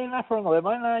 Yeah, nothing wrong with that,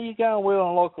 mate. No, you're going well,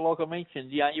 and like I mentioned,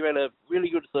 you had a really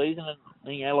good season,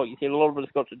 and like you said, a lot of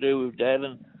it's got to do with Dad,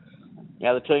 and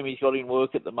the team he's got in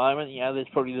work at the moment. There's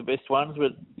probably the best ones,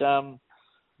 but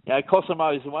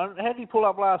Cosimo's the one. How did he pull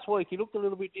up last week? He looked a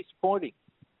little bit disappointing.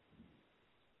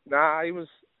 Nah, it was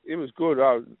good.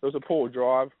 It was a poor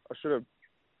drive. I should have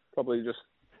probably just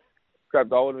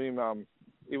grabbed hold of him.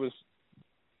 It was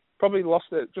probably lost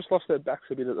their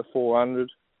backs a bit at the 400,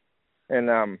 and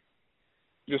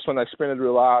just when they sprinted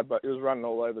real hard, but he was running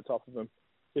all over the top of them.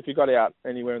 If he got out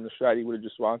anywhere in the straight, he would have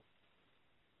just won.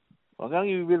 Well, I'm going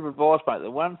to give you a bit of advice, mate.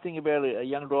 The one thing about a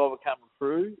young driver coming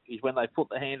through is when they put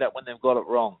the hand up when they've got it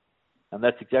wrong. And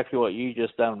that's exactly what you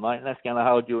just done, mate. And that's going to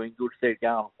hold you in good stead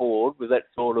going forward with that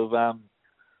sort of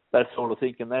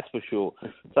thinking, that's for sure.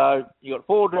 So you got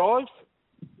 4 drives.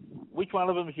 Which one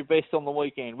of them is your best on the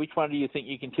weekend? Which one do you think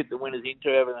you can tip the winners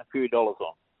into having a few dollars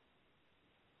on?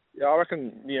 Yeah, I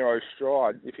reckon Nero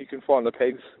Stride. If you can find the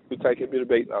pegs, we'll take a bit of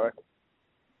beating, I reckon.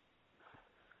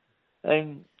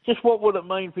 And just what would it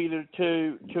mean for you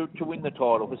to win the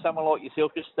title? For someone like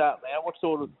yourself, just starting out,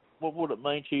 what would it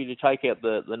mean to you to take out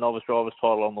the novice drivers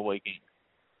title on the weekend?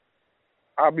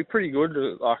 It'd be pretty good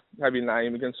to have your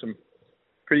name against some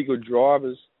pretty good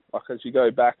drivers, as you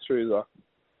go back through the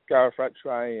Gareth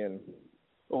Rattray and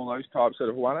all those types that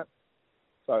have won it.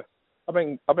 So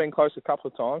I've been close a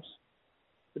couple of times.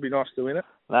 It'd be nice to win it.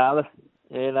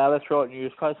 That's right. And you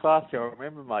was close last year, I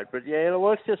remember, mate. But yeah,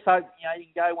 let's just hope you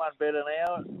can go one better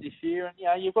now this year. And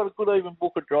you've got a good even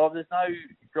book of drivers. There's no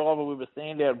driver with a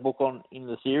standout book in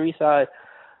the series, so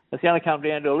it's going to come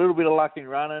down to a little bit of luck in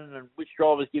running and which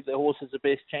drivers give their horses the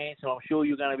best chance. And I'm sure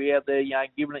you're going to be out there,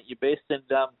 giving it your best. And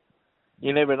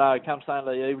you never know. Come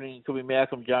Sunday evening, it could be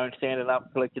Malcolm Jones standing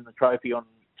up collecting the trophy on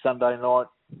Sunday night,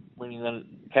 winning the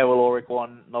Cavalloric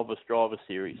 1 Novice Driver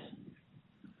Series.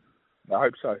 I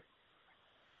hope so.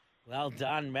 Well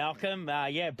done, Malcolm.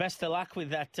 Best of luck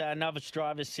with that Novice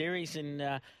Driver Series, and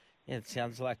it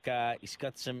sounds like he's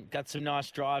got some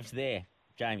nice drives there,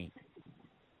 Jamie.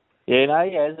 Yeah, no,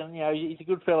 he has, and he's a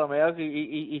good fella, Malcolm.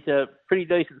 He's a pretty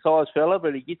decent sized fella,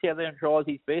 but he gets out there and tries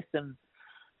his best. And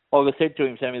like I said to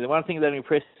him, Sammy, the one thing that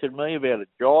impressed me about a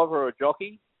driver or a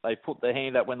jockey, they put their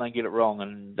hand up when they get it wrong,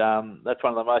 and that's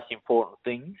one of the most important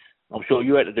things. I'm sure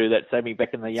you had to do that, Sammy,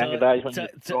 back in the younger days when you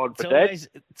tried for Dad.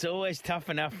 It's always tough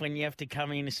enough when you have to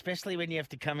come in, especially when you have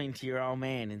to come into your old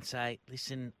man and say,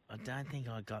 listen, I don't think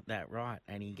I got that right.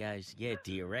 And he goes, yeah,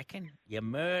 do you reckon? You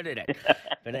murdered it.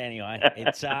 But anyway,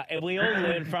 it's we all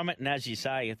learn from it. And as you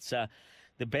say, it's the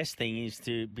best thing is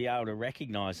to be able to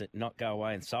recognise it, not go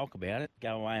away and sulk about it.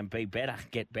 Go away and be better,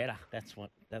 get better. That's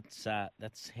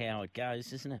how it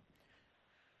goes, isn't it?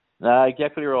 No,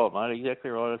 exactly right, mate.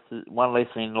 Exactly right. It's one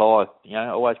lesson in life.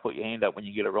 Always put your hand up when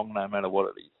you get it wrong, no matter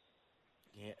what it is.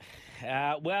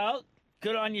 Yeah. Well,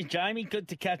 good on you, Jamie. Good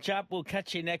to catch up. We'll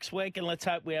catch you next week, and let's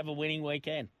hope we have a winning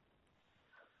weekend.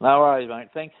 No worries, mate.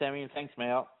 Thanks, Sammy, and thanks,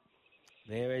 Mal.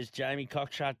 There is Jamie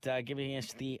Cockshott giving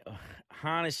us the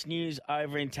harness news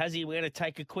over in Tassie. We're going to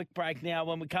take a quick break now.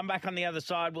 When we come back on the other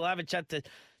side, we'll have a chat to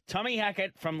Tommy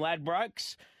Hackett from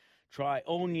Ladbrokes. Try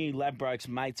all new Ladbrokes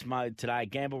Mates Mode today.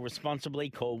 Gamble responsibly.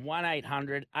 Call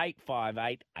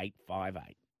 1-800-858-858.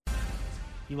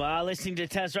 You are listening to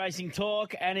Tasracing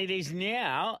Talk, and it is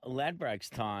now Ladbrokes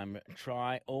time.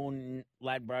 Try all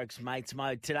Ladbrokes Mates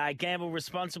Mode today. Gamble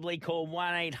responsibly. Call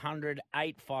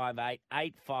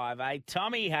 1-800-858-858.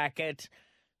 Tommy Hackett.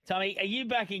 Tommy, are you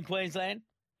back in Queensland?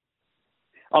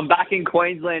 I'm back in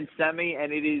Queensland, Sammy,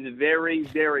 and it is very,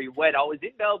 very wet. I was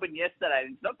in Melbourne yesterday,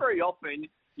 and it's not very often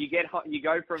you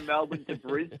go from Melbourne to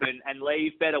Brisbane and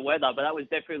leave better weather, but that was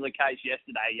definitely the case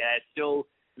yesterday. Yeah, it's still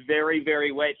very,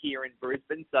 very wet here in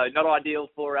Brisbane, so not ideal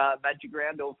for Magic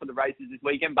Round or for the races this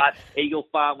weekend, but Eagle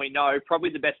Farm, we know,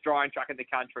 probably the best drying track in the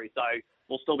country, so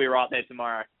we'll still be right there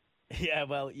tomorrow. Yeah,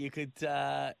 well, you could,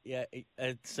 a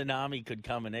tsunami could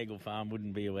come and Eagle Farm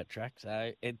wouldn't be a wet track.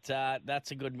 So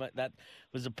that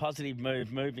was a positive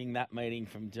move, moving that meeting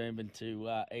from Doomben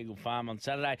to Eagle Farm on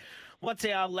Saturday. What's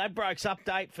our Ladbrokes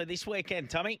update for this weekend,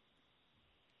 Tommy?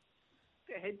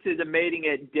 Head to the meeting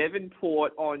at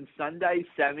Devonport on Sunday,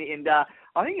 Sammy, and I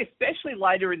think especially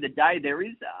later in the day there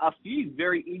is a few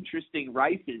very interesting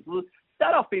races. We'll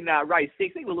start off in race 6. I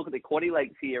think we'll look at the quaddy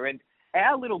legs here, and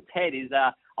Our Little Ted is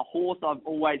a horse I've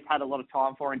always had a lot of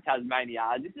time for in Tasmania.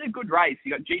 This is a good race.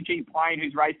 You got GG Plain,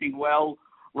 who's racing well.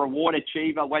 Reward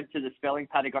Achiever went to the spelling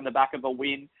paddock on the back of a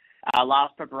win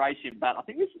last preparation. But I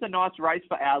think this is a nice race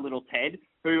for Our Little Ted,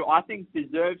 who I think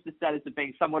deserves the status of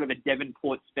being somewhat of a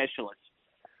Devonport specialist.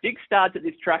 6 starts at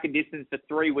this track and distance for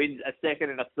 3 wins, a second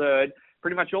and a third.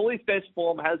 Pretty much all his best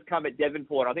form has come at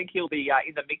Devonport. I think he'll be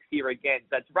in the mix here again.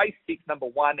 So it's race 6, number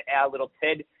 1, Our Little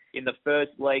Ted, in the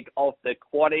first leg of the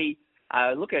quaddie.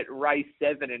 Look at race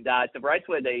 7, and it's a race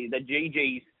where the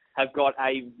GGs have got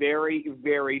a very,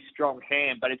 very strong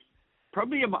hand, but it's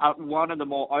probably one of the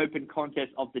more open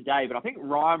contests of the day. But I think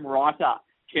Rhyme Writer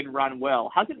can run well.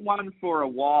 Hasn't won for a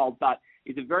while, but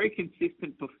is a very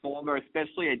consistent performer,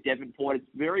 especially at Devonport. It's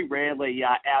very rarely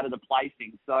out of the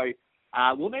placing. So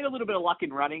We'll need a little bit of luck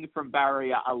in running from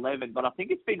barrier 11, but I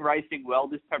think it's been racing well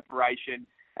this preparation.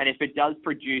 And if it does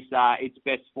produce its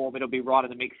best form, it'll be right in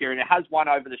the mix here. And it has won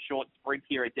over the short sprint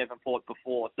here at Devonport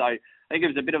before. So I think it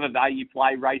was a bit of a value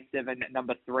play. Race 7,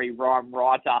 number 3, Rhyme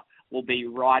Writer, will be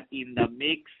right in the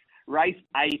mix. Race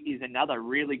 8 is another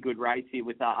really good race here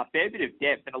with a fair bit of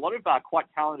depth and a lot of quite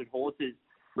talented horses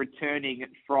returning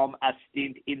from a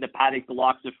stint in the paddock, the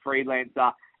likes of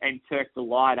Freelancer and Turk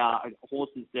Delight,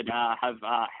 horses that have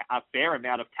a fair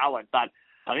amount of talent. But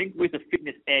I think with a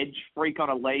fitness edge, Freak on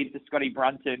a lead for Scotty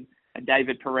Brunton and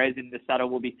David Perez in the saddle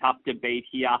will be tough to beat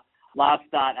here. Last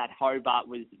start at Hobart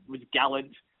was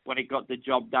gallant when it got the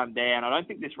job done there, and I don't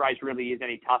think this race really is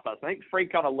any tougher. So I think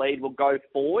Freak on a lead will go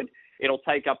forward. It'll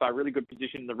take up a really good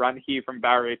position in the run here from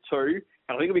barrier 2, and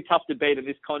I think it'll be tough to beat in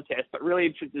this contest, but really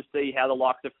interested to see how the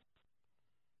likes of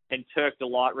and Turk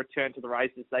Delight return to the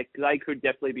races. They could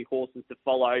definitely be horses to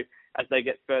follow as they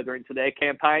get further into their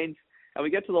campaigns. And we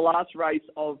get to the last race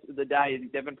of the day, the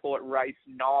Devonport Race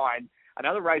 9.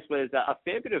 Another race where there's a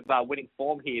fair bit of winning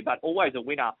form here, but always a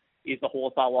winner is the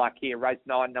horse I like here, Race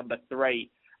 9, number 3.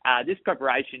 This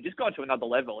preparation just gone to another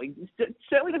level. He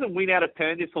certainly doesn't win out of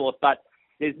turn, this horse, but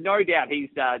there's no doubt he's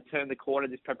turned the corner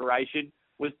this preparation.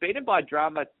 Was beaten by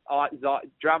Drama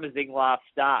Zing last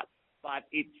start, but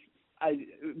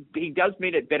he does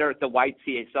mean it better at the weights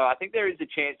here. So I think there is a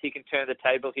chance he can turn the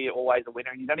table here, always a winner.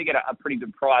 And he's only get a pretty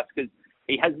good price because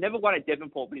he has never won at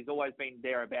Devonport, but he's always been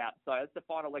thereabouts. So that's the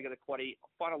final leg of the quaddie,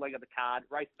 final leg of the card.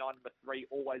 Race 9, number 3,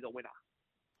 always a winner.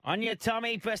 On you,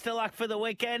 Tommy. Best of luck for the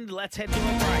weekend. Let's head to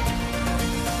a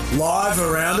break. Live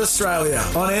around Australia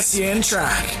on SEN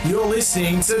Track. You're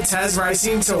listening to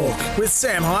Tasracing Talk with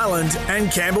Sam Hyland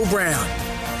and Campbell Brown.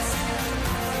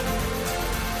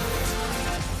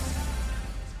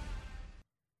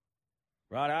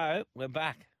 Righto, we're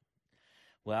back.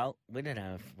 Well, we don't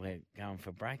know if we're going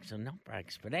for breaks or not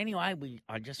breaks. But anyway,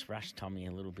 I just rushed Tommy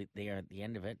a little bit there at the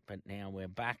end of it, but now we're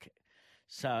back.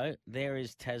 So there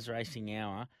is Tasracing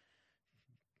Hour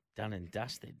done and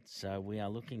dusted. So we are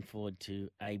looking forward to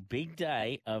a big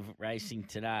day of racing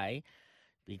today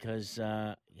because,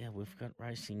 we've got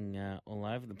racing all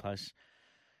over the place.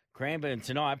 Cranbourne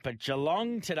tonight, but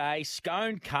Geelong today,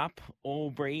 Scone Cup,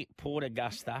 Albury, Port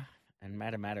Augusta, and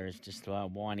Matamata is just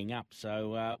winding up.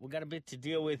 So we've got a bit to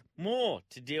deal with, more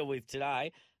to deal with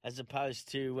today, as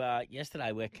opposed to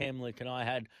yesterday where Cam, Luke and I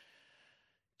had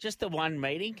just the one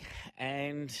meeting,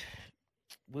 and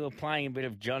we were playing a bit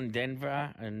of John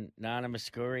Denver and Nana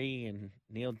Muscuri and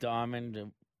Neil Diamond.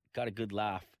 And got a good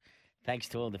laugh. Thanks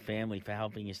to all the family for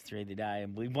helping us through the day.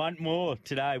 And we want more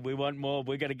today. We want more.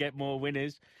 We're going to get more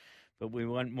winners, but we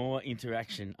want more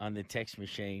interaction on the text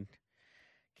machine.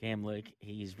 Cam Luke,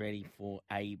 he is ready for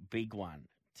a big one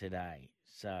today.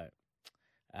 So,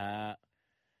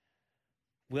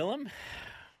 Willem,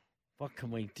 what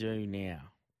can we do now?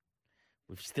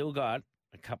 We've still got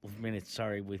a couple of minutes.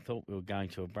 Sorry, we thought we were going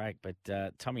to a break, but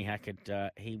Tommy Hackett,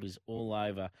 he was all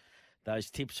over those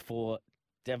tips for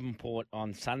Devonport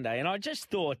on Sunday. And I just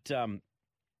thought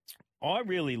I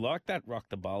really liked that Rock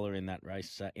the Bowler in that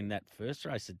race, in that first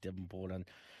race at Devonport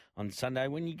on Sunday.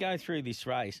 When you go through this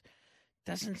race,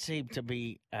 doesn't seem to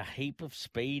be a heap of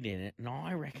speed in it, and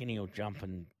I reckon he'll jump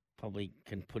and probably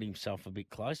can put himself a bit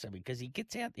closer because he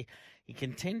gets out the, he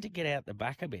can tend to get out the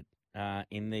back a bit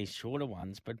in these shorter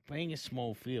ones, but being a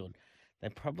small field, they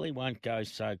probably won't go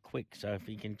so quick. So if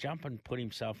he can jump and put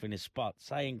himself in a spot,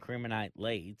 say incriminate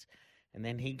leads, and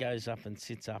then he goes up and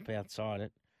sits up outside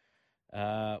it,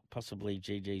 possibly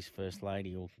GG's First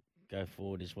Lady will go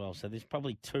forward as well. So there's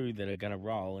probably two that are going to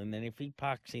roll, and then if he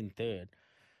parks in third,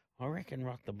 I reckon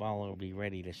Rock the Bowler will be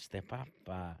ready to step up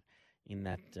in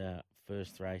that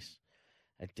first race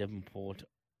at Devonport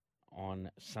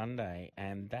on Sunday,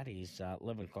 and that is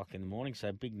 11 o'clock in the morning,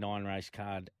 so big 9-race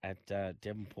card at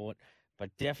Devonport,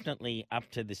 but definitely up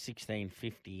to the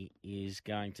 1650 is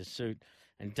going to suit.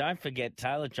 And don't forget,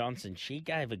 Taylor Johnson, she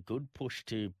gave a good push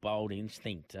to Bold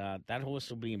Instinct. That horse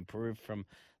will be improved from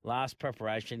last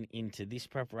preparation into this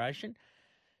preparation.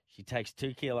 She takes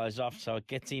 2 kilos off, so it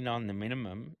gets in on the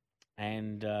minimum.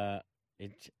 And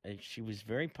she was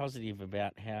very positive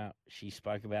about how she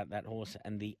spoke about that horse.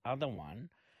 And the other one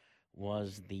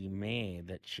was the mare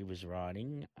that she was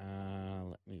riding.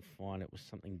 Let me find it was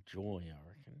something Joy, I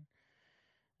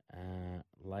reckon.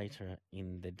 Later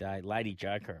in the day, Lady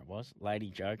Joker it was. Lady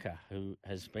Joker, who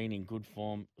has been in good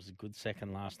form, was a good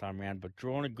second last time round, but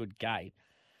drawn a good gate.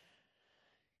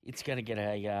 It's going to get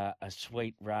a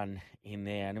sweet run in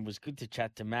there. And it was good to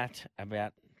chat to Matt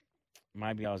about,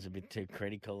 maybe I was a bit too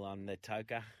critical on the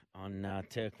Toka, on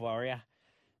Turk Warrior.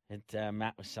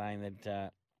 Matt was saying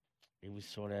that he was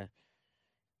sort of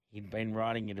he'd been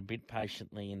riding it a bit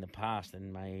patiently in the past,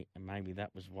 and maybe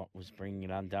that was what was bringing it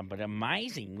undone. But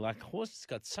amazing, like horse has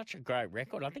got such a great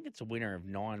record. I think it's a winner of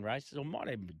 9 races, or might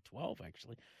even be 12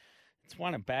 actually. It's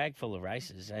won a bag full of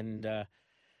races, and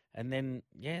then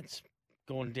it's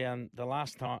gone down the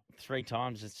last 3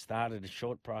 times it started a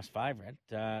short price favourite.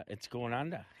 It's gone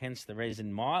under. Hence the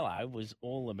reason Milo was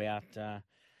all about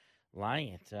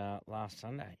laying it last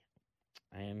Sunday,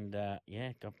 and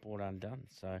got bought undone.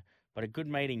 So. But a good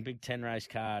meeting, big 10 race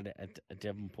card at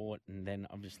Devonport, and then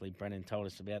obviously Brennan told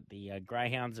us about the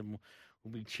Greyhounds, and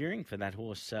we'll be cheering for that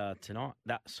horse tonight.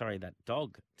 That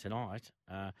dog tonight,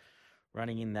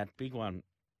 running in that big one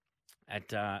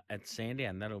at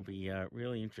Sandown. That'll be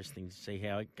really interesting to see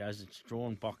how it goes. It's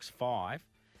drawn box 5,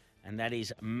 and that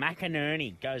is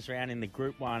McInerney. Goes around in the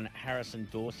Group 1 Harrison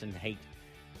Dawson heat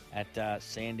at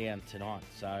Sandown tonight.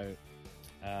 So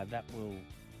that will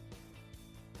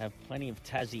have plenty of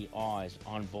Tassie eyes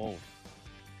on board.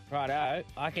 Righto,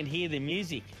 I can hear the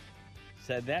music.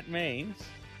 So that means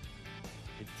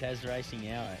the Tas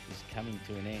Racing Hour is coming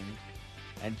to an end.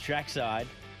 And Trackside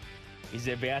is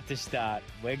about to start.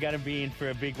 We're going to be in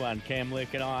for a big one, Cam,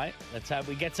 Luke and I. Let's hope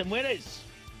we get some winners.